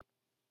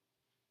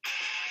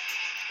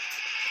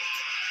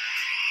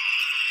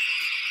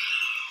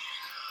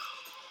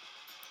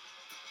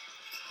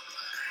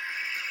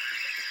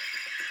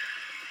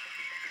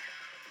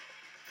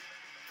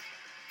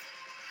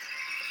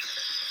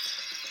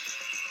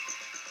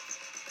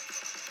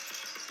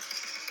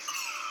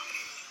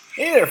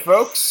Hey there,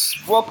 folks.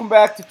 Welcome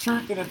back to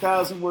Truth in a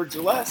Thousand Words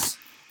or Less.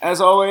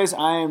 As always,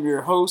 I am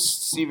your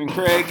host, Stephen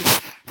Craig.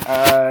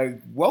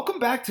 Welcome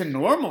back to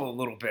normal a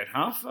little bit,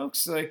 huh,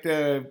 folks? Like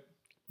the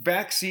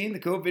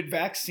COVID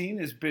vaccine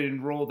has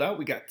been rolled out.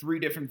 We got 3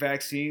 different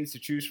vaccines to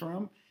choose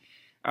from.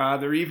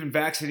 They're even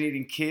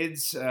vaccinating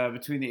kids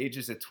between the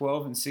ages of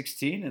 12 and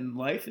 16, and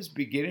life is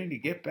beginning to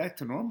get back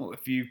to normal.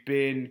 If you've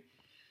been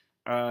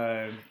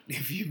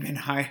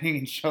hiding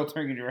and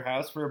sheltering in your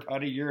house for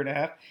about a year and a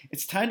half,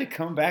 it's time to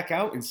come back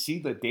out and see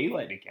the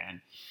daylight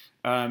again.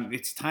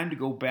 It's time to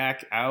go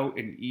back out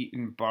and eat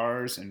in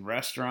bars and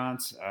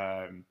restaurants.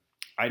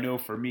 I know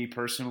for me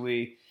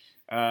personally,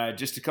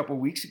 just a couple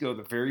weeks ago,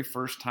 the very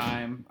first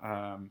time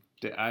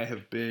that I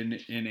have been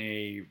in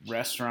a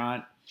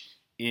restaurant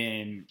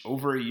in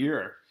over a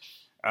year.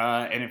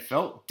 And it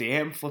felt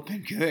damn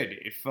flipping good.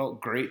 It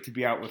felt great to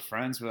be out with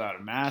friends without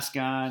a mask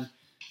on.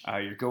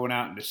 You're going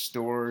out into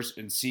stores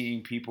and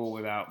seeing people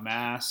without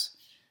masks.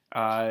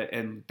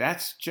 And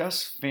that's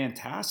just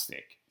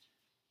fantastic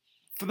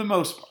for the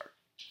most part.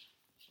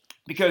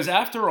 Because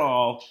after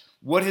all,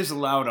 what has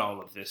allowed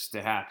all of this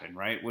to happen,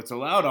 right? What's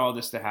allowed all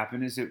this to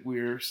happen is that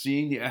we're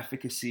seeing the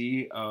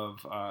efficacy of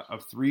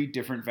 3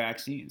 different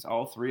vaccines.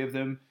 All 3 of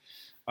them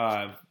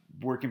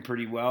working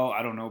pretty well.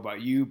 I don't know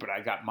about you, but I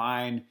got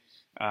mine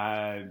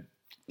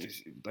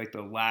like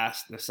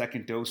the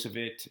second dose of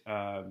it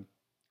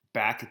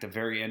back at the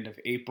very end of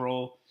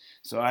April.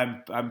 So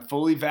I'm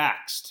fully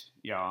vaxxed,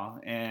 y'all,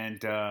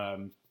 and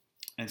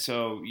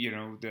so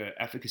the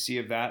efficacy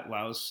of that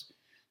allows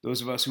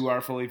those of us who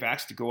are fully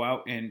vaxxed to go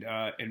out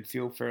and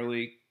feel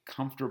fairly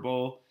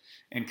comfortable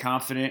and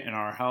confident in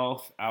our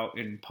health out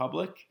in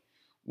public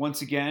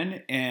once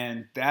again,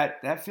 and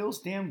that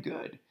feels damn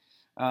good.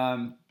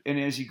 And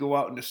as you go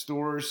out into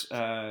stores,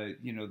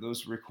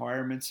 those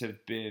requirements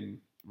have been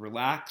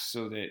relaxed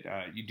so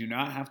that you do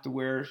not have to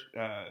wear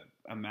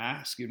a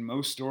mask in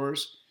most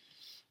stores.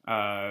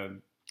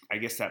 I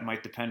guess that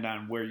might depend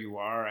on where you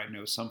are. I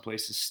know some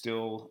places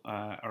still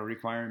are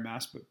requiring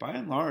masks, but by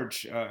and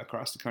large,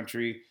 across the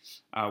country,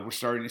 we're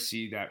starting to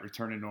see that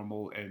return to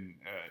normal and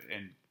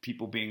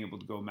people being able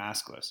to go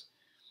maskless.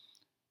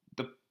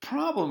 The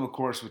problem, of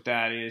course, with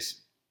that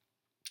is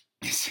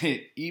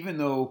that even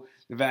though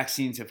the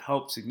vaccines have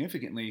helped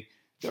significantly,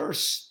 there are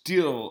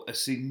still a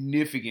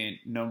significant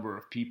number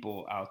of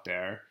people out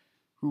there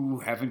who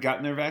haven't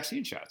gotten their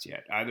vaccine shots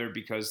yet, either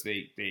because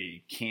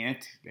they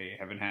can't, they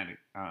haven't had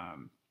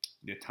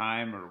the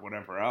time or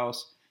whatever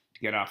else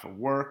to get off of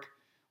work,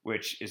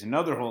 which is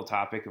another whole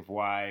topic of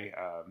why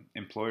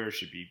employers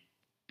should be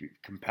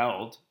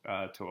compelled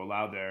to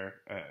allow their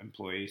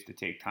employees to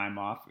take time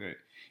off,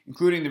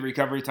 including the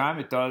recovery time.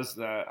 It does,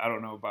 I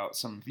don't know about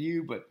some of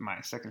you, but my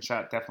second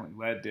shot definitely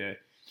led to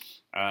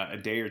a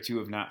day or 2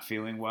 of not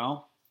feeling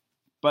well.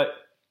 But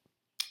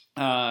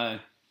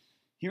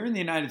here in the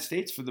United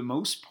States, for the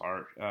most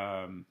part,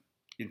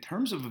 in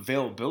terms of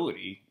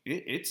availability,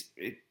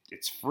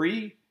 it's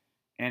free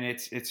and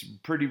it's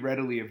pretty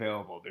readily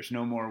available. There's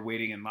no more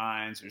waiting in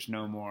lines. There's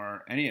no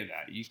more any of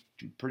that. You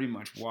can pretty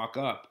much walk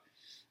up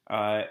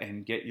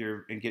and get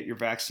your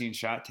vaccine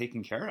shot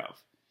taken care of.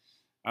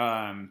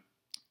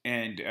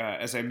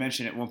 As I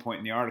mentioned at one point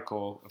in the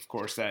article, of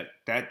course,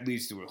 that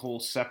leads to a whole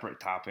separate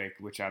topic,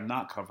 which I'm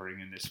not covering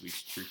in this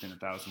week's Truth in a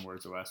Thousand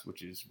Words or Less,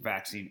 which is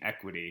vaccine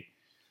equity.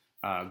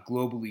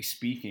 Globally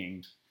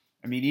speaking,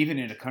 I mean, even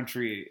in a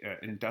country,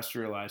 an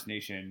industrialized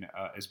nation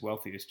as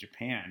wealthy as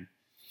Japan,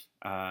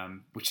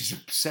 which is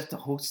set to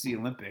host the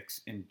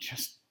Olympics in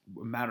just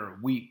a matter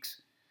of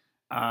weeks,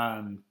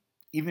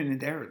 even in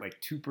there,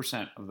 like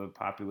 2% of the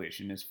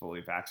population is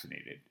fully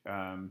vaccinated.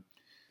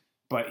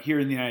 But here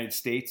in the United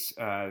States,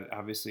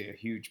 obviously a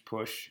huge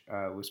push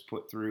was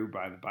put through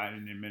by the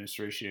Biden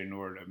administration in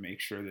order to make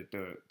sure that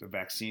the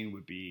vaccine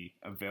would be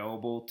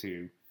available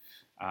to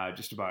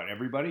just about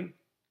everybody.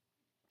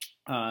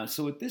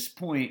 So at this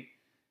point,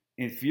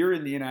 if you're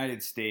in the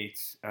United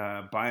States,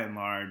 by and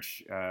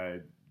large,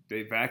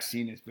 the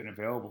vaccine has been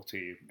available to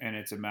you, and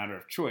it's a matter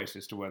of choice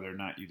as to whether or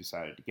not you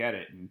decided to get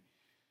it.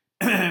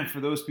 And for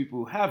those people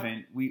who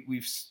haven't,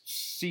 we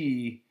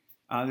see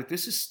that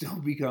this has still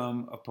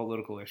become a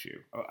political issue.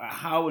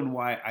 How and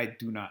why, I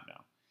do not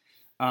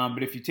know.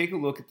 But if you take a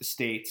look at the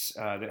states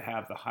that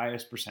have the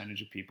highest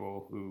percentage of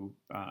people who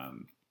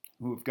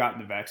have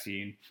gotten the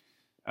vaccine,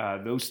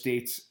 those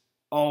states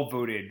all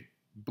voted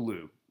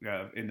blue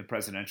in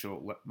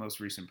the most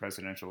recent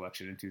presidential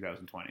election in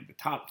 2020. The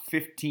top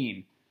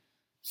 15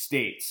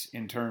 states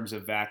in terms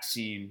of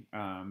vaccine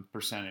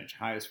percentage,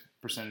 highest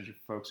percentage of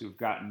folks who have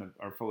gotten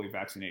are fully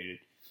vaccinated,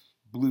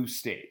 blue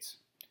states.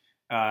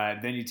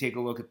 Then you take a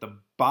look at the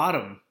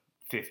bottom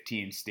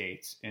 15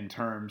 states in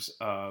terms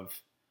of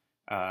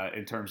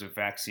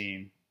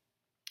vaccine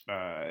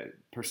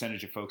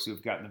percentage of folks who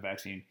have gotten the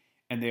vaccine,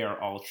 and they are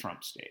all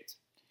Trump states.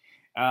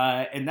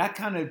 And that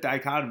kind of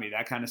dichotomy,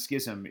 that kind of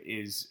schism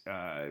is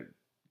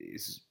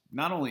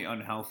not only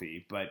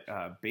unhealthy, but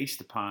based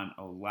upon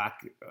a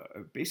lack,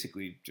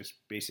 basically just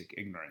basic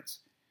ignorance.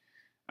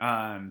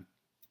 And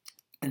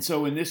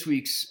so in this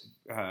week's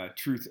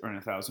Truth in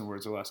a Thousand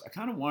Words or Less, I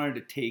kind of wanted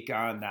to take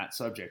on that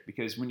subject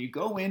because when you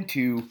go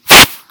into,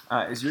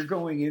 as you're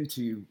going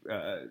into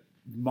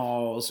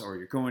malls or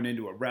you're going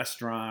into a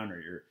restaurant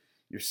or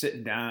you're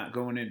sitting down,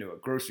 going into a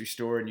grocery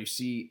store and you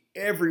see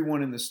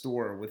everyone in the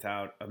store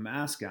without a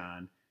mask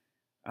on,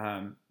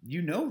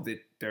 you know that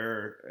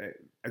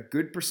a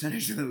good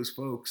percentage of those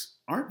folks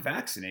aren't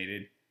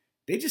vaccinated.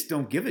 They just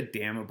don't give a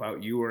damn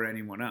about you or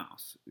anyone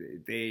else.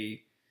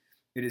 It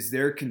is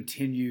their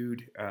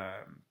continued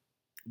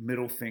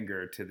middle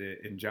finger to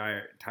the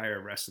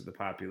entire rest of the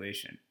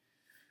population.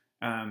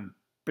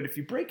 But if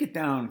you break it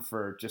down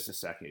for just a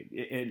second,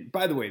 and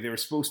by the way, they were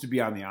supposed to be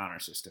on the honor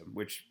system,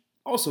 which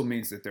also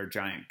means that they're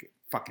giant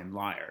fucking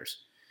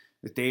liars.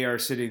 That they are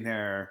sitting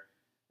there.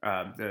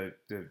 The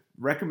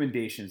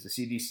recommendations, the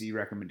CDC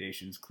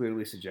recommendations,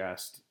 clearly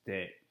suggest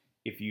that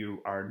if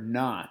you are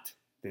not,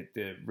 that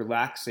the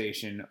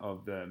relaxation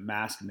of the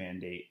mask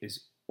mandate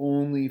is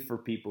only for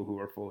people who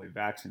are fully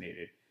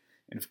vaccinated.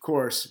 And of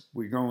course,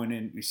 we're going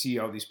in, we see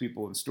all these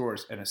people in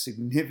stores, and a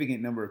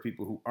significant number of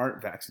people who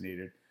aren't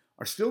vaccinated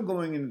are still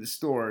going into the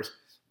stores,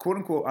 quote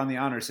unquote, on the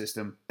honor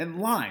system and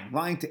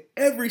lying to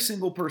every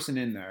single person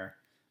in there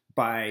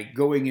by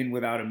going in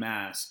without a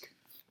mask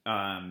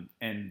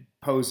and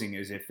posing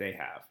as if they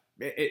have.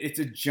 It's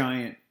a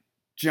giant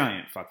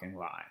fucking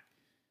lie.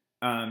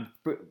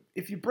 But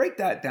if you break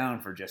that down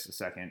for just a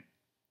second,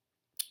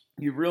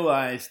 you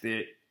realize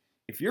that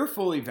if you're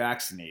fully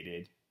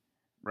vaccinated,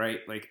 right?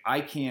 Like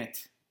I can't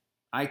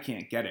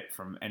get it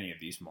from any of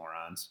these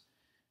morons.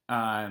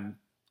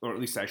 Or at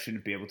least I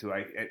shouldn't be able to.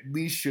 I at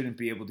least shouldn't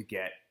be able to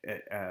get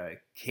a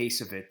case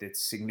of it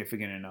that's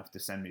significant enough to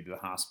send me to the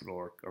hospital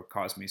or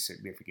cause me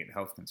significant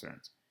health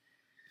concerns.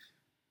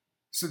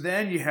 So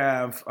then you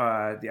have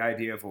the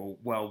idea of,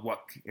 well, what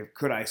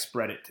could I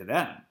spread it to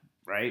them,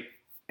 right?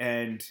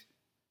 And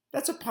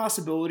that's a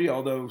possibility,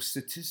 although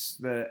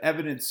the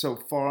evidence so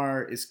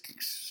far is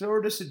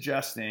sort of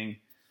suggesting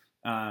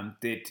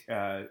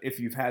that if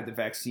you've had the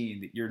vaccine,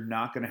 that you're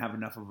not going to have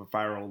enough of a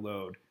viral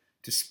load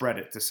to spread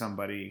it to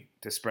somebody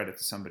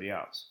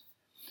else.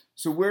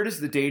 So where does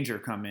the danger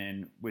come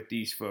in with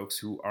these folks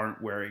who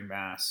aren't wearing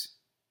masks,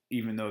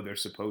 even though they're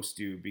supposed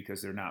to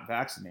because they're not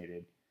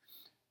vaccinated?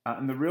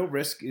 And the real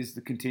risk is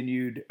the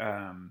continued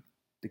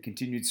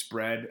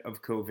spread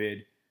of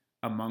COVID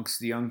amongst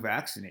the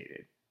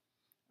unvaccinated.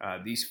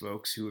 These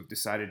folks who have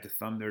decided to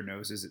thumb their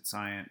noses at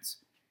science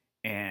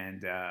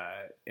and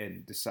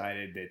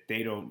decided that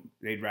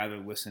they'd rather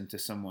listen to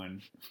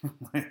someone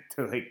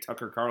to like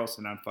Tucker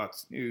Carlson on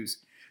Fox News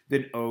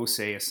than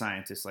say a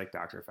scientist like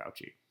Dr.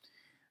 Fauci.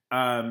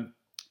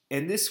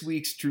 And this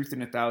week's Truth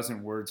in a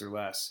Thousand Words or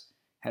Less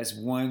has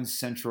one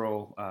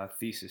central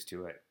thesis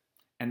to it,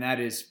 and that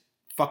is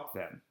fuck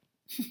them.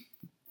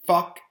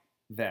 Fuck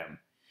them.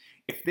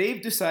 If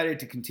they've decided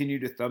to continue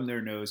to thumb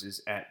their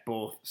noses at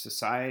both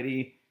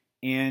society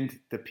and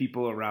the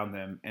people around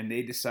them, and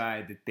they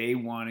decide that they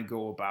want to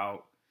go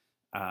about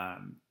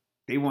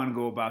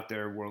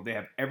their world, they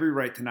have every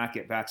right to not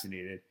get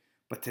vaccinated,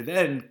 but to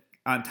then,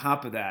 on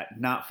top of that,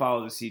 not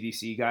follow the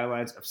CDC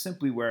guidelines of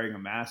simply wearing a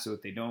mask so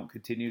that they don't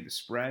continue to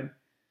spread.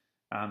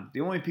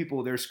 The only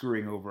people they're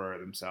screwing over are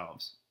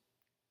themselves.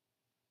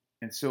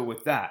 And so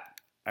with that,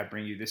 I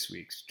bring you this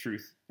week's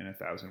Truth in a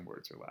Thousand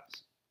Words or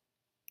Less,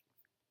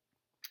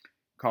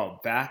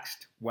 called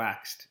Vaxxed,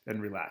 Waxed,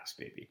 and Relaxed,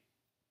 Baby.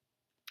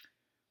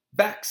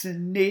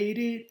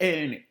 Vaccinated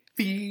and it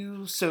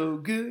feels so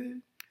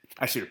good.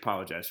 I should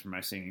apologize for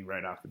my singing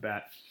right off the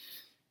bat.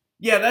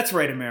 Yeah, that's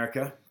right,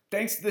 America.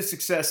 Thanks to the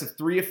success of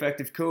 3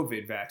 effective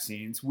COVID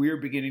vaccines, we're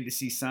beginning to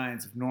see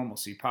signs of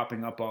normalcy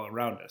popping up all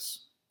around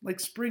us,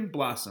 like spring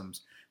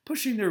blossoms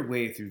pushing their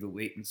way through the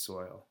latent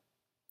soil.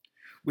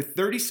 With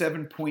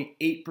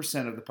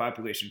 37.8% of the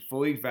population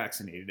fully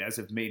vaccinated as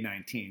of May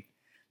 19th,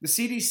 the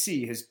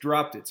CDC has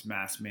dropped its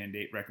mask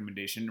mandate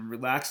recommendation and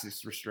relaxed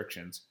its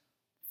restrictions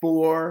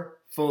for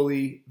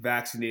fully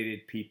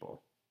vaccinated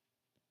people.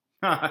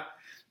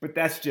 But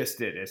that's just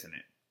it, isn't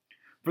it?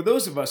 For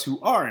those of us who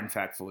are in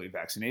fact fully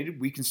vaccinated,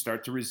 we can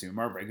start to resume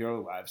our regular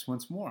lives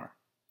once more.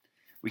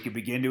 We can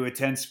begin to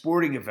attend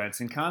sporting events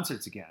and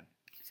concerts again.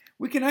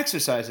 We can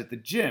exercise at the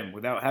gym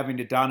without having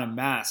to don a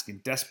mask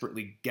and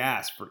desperately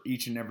gasp for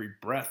each and every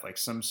breath like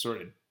some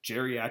sort of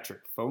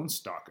geriatric phone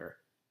stalker.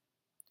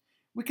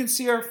 We can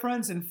see our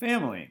friends and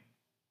family,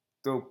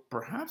 though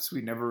perhaps we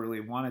never really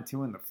wanted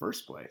to in the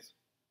first place.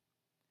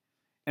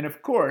 And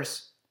of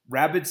course,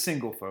 rabid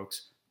single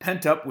folks,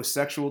 pent up with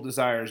sexual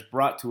desires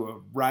brought to a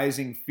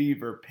rising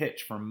fever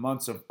pitch from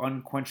months of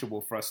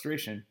unquenchable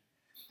frustration,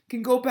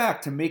 can go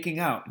back to making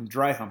out and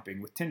dry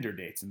humping with Tinder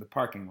dates in the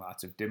parking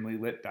lots of dimly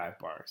lit dive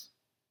bars.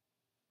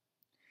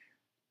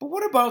 But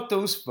what about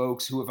those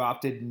folks who have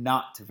opted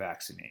not to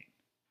vaccinate?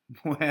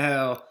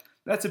 Well,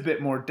 that's a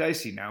bit more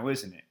dicey now,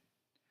 isn't it?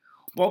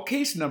 While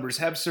case numbers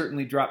have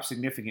certainly dropped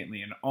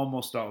significantly in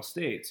almost all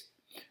states,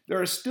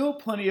 there are still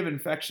plenty of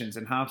infections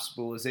and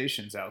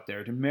hospitalizations out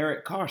there to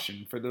merit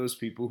caution for those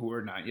people who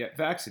are not yet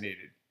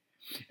vaccinated.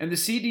 And the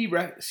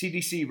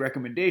CDC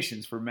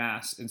recommendations for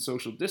masks and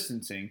social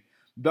distancing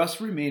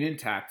thus remain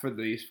intact for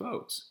these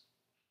folks.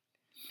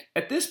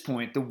 At this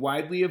point, the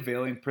widely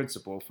availing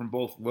principle from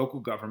both local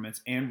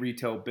governments and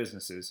retail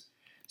businesses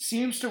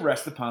seems to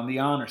rest upon the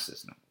honor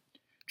system,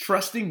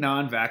 trusting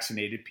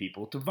non-vaccinated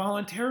people to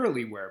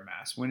voluntarily wear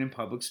masks when in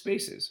public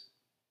spaces.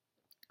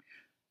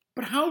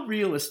 But how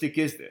realistic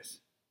is this?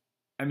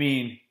 I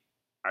mean,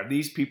 are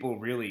these people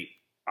really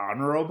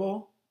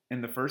honorable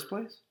in the first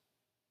place?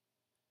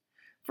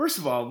 First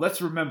of all,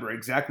 let's remember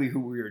exactly who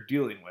we are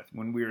dealing with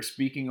when we are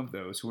speaking of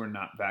those who are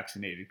not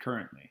vaccinated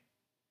currently.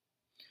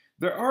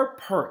 There are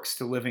perks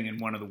to living in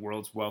one of the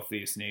world's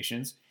wealthiest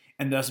nations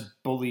and thus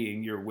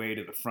bullying your way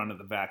to the front of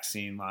the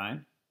vaccine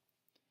line.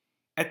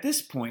 At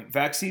this point,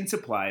 vaccine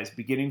supply is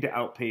beginning to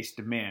outpace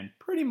demand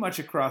pretty much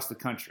across the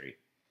country.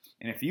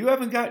 And if you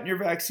haven't gotten your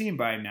vaccine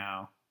by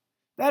now,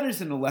 that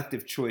is an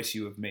elective choice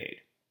you have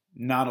made,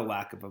 not a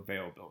lack of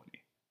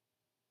availability.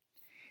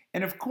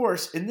 And of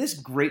course, in this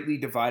greatly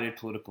divided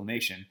political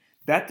nation,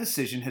 that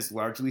decision has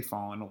largely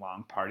fallen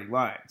along party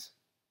lines.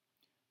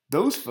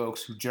 Those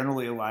folks who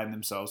generally align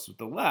themselves with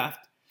the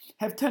left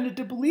have tended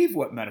to believe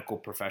what medical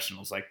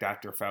professionals like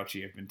Dr.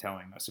 Fauci have been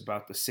telling us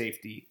about the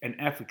safety and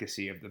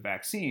efficacy of the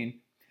vaccine,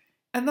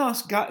 and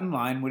thus got in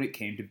line when it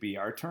came to be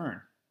our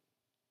turn.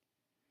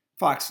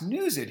 Fox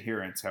News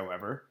adherents,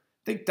 however,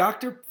 think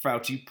Dr.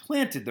 Fauci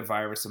planted the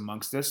virus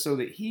amongst us so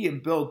that he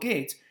and Bill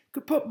Gates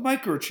could put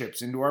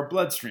microchips into our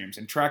bloodstreams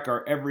and track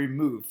our every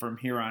move from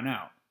here on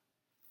out.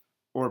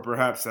 Or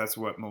perhaps that's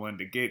what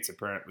Melinda Gates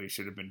apparently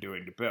should have been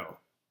doing to Bill.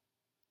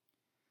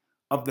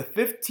 Of the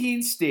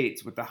 15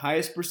 states with the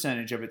highest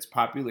percentage of its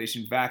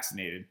population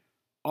vaccinated,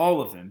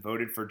 all of them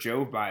voted for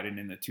Joe Biden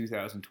in the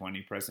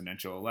 2020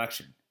 presidential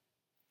election.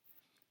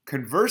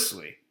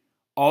 Conversely,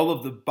 all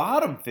of the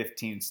bottom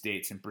 15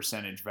 states in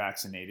percentage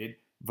vaccinated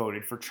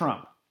voted for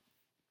Trump.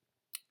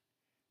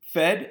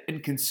 Fed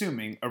and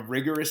consuming a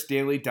rigorous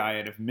daily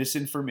diet of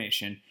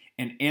misinformation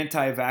and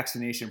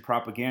anti-vaccination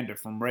propaganda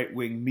from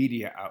right-wing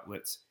media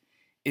outlets,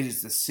 it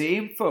is the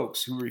same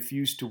folks who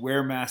refused to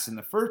wear masks in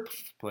the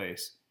first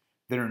place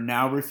that are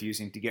now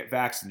refusing to get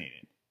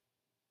vaccinated.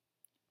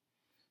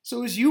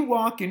 So as you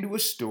walk into a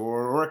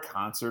store or a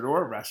concert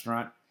or a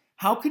restaurant,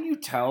 how can you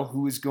tell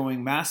who is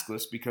going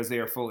maskless because they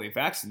are fully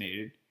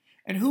vaccinated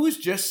and who is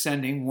just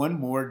sending one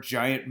more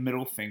giant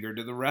middle finger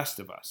to the rest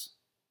of us?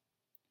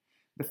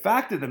 The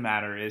fact of the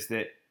matter is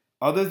that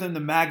other than the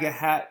MAGA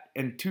hat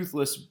and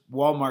toothless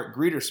Walmart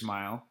greeter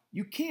smile,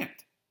 you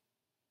can't.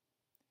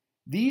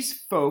 These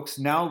folks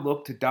now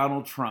look to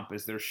Donald Trump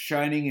as their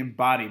shining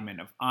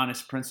embodiment of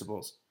honest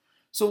principles.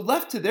 So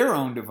left to their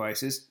own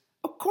devices,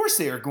 of course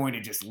they are going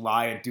to just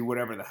lie and do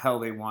whatever the hell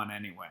they want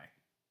anyway.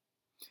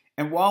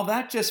 And while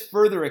that just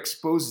further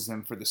exposes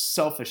them for the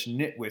selfish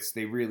nitwits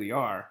they really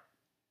are,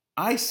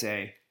 I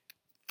say,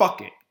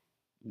 fuck it,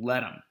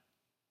 let them.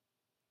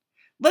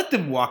 Let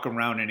them walk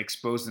around and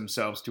expose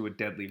themselves to a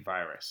deadly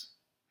virus.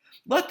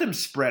 Let them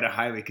spread a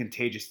highly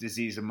contagious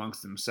disease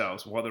amongst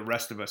themselves while the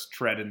rest of us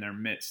tread in their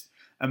midst,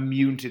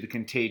 immune to the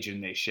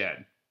contagion they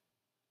shed.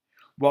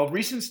 While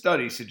recent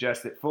studies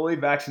suggest that fully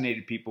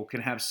vaccinated people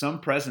can have some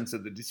presence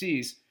of the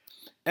disease,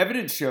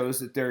 evidence shows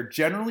that there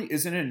generally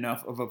isn't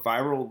enough of a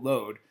viral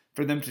load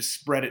for them to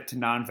spread it to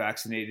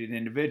non-vaccinated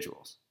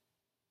individuals.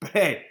 But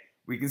hey,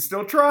 we can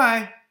still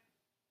try.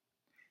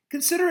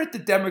 Consider it the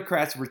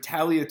Democrats'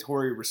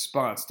 retaliatory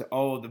response to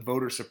all of the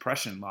voter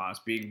suppression laws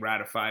being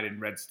ratified in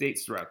red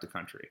states throughout the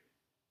country.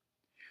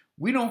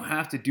 We don't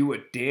have to do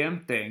a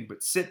damn thing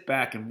but sit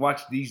back and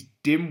watch these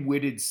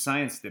dim-witted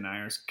science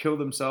deniers kill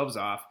themselves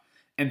off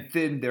and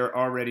thin their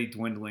already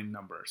dwindling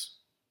numbers.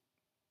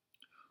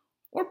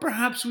 Or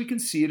perhaps we can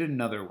see it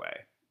another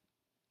way.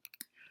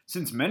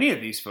 Since many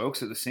of these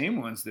folks are the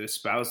same ones that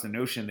espouse the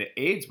notion that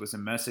AIDS was a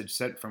message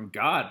sent from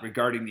God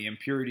regarding the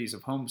impurities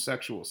of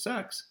homosexual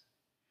sex,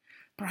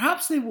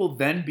 perhaps they will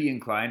then be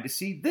inclined to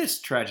see this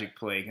tragic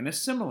plague in a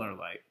similar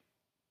light.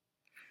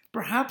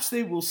 Perhaps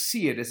they will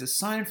see it as a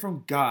sign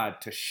from God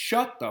to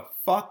shut the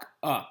fuck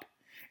up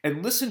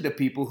and listen to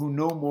people who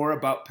know more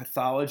about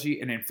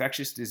pathology and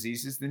infectious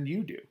diseases than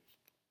you do.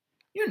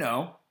 You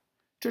know,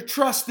 to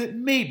trust that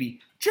maybe,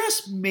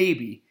 just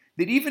maybe,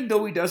 that even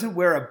though he doesn't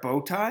wear a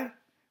bow tie,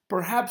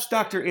 perhaps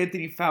Dr.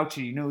 Anthony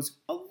Fauci knows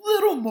a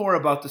little more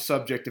about the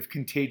subject of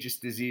contagious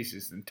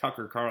diseases than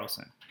Tucker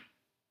Carlson.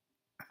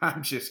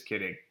 I'm just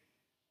kidding.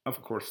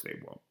 Of course they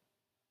won't.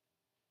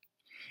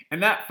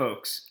 And that,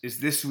 folks, is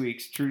this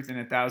week's Truth in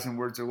 1,000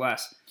 Words or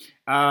Less.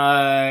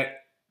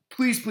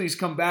 Please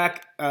come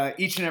back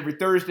each and every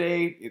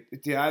Thursday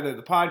to either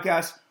the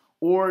podcast,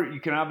 or you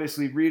can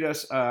obviously read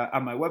us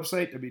on my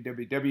website,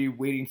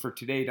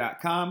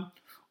 www.waitingfortoday.com,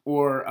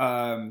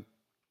 or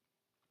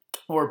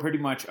pretty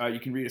much you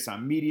can read us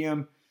on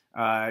Medium.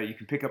 You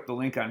can pick up the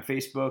link on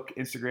Facebook,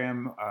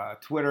 Instagram,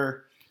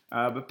 Twitter.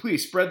 But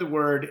please spread the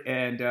word,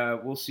 and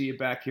we'll see you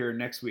back here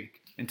next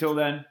week. Until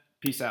then,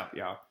 peace out,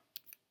 y'all.